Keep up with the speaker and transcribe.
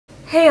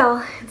Hey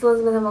y'all, it's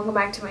Elizabeth and welcome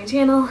back to my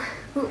channel.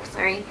 Oops,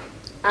 sorry.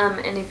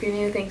 And if you're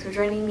new, thanks for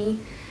joining me.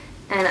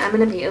 And I'm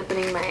going to be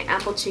opening my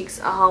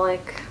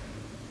Applecheeksaholic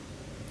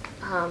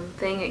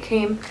thing. It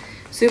came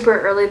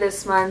super early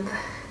this month.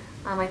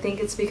 I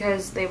think it's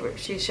because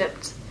she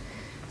shipped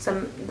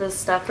the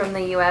stuff from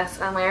the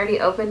US. I already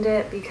opened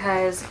it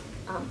because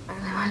I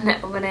really wanted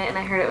to open it and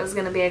I heard it was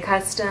going to be a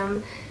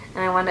custom.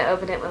 And I wanted to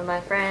open it with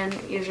my friend.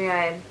 Usually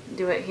I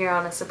do it here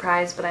on a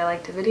surprise, but I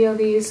like to video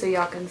these so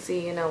y'all can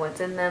see, you know, what's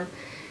in them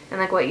and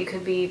like what you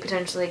could be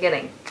potentially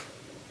getting.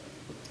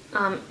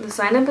 The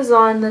sign up is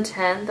on the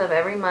 10th of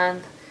every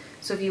month.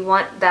 So if you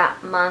want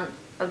that month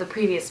of the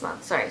previous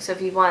month, sorry. So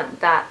if you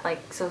want that,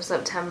 like, so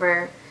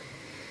September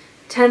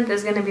 10th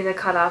is going to be the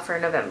cutoff for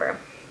November.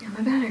 And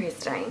my battery is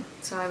dying,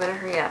 so I better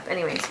hurry up.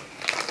 Anyways,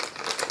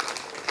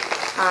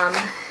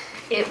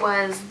 it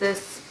was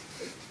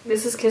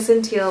this is Kiss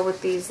and Teal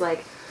with these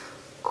like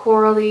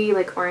corally,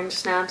 like orange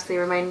snaps. They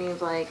remind me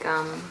of like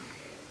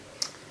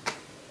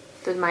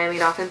the Miami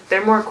Dolphins.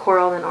 They're more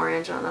coral than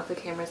orange. I don't know if the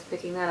camera's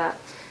picking that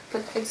up.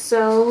 But it's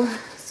so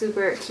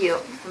super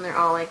cute and they're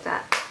all like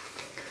that.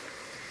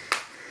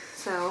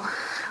 So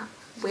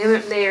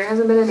there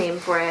hasn't been a name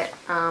for it.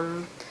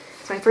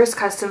 It's my first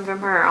custom from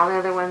her. All the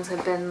other ones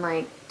have been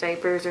like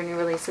diapers or new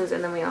releases,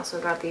 and then we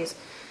also got these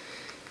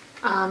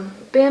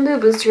bamboo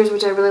boosters,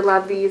 which I really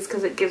love these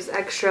because it gives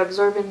extra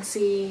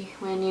absorbency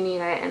when you need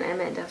it, and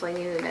Emmett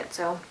definitely needed it,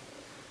 so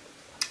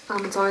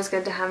it's always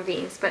good to have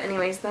these. But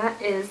anyways,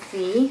 that is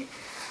the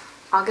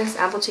August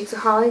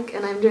Applecheeksaholic,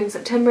 and I'm doing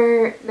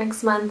September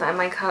next month.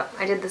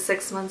 I did the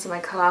 6 months of my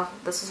cutoff.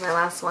 This was my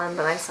last one,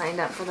 but I signed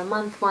up for the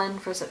month one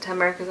for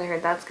September because I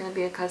heard that's going to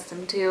be a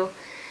custom too.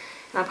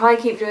 And I'll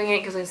probably keep doing it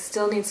because I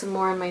still need some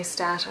more in my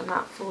stash. I'm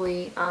not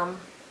fully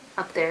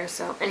up there.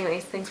 So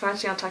anyways, thanks for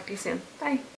watching. I'll talk to you soon. Bye.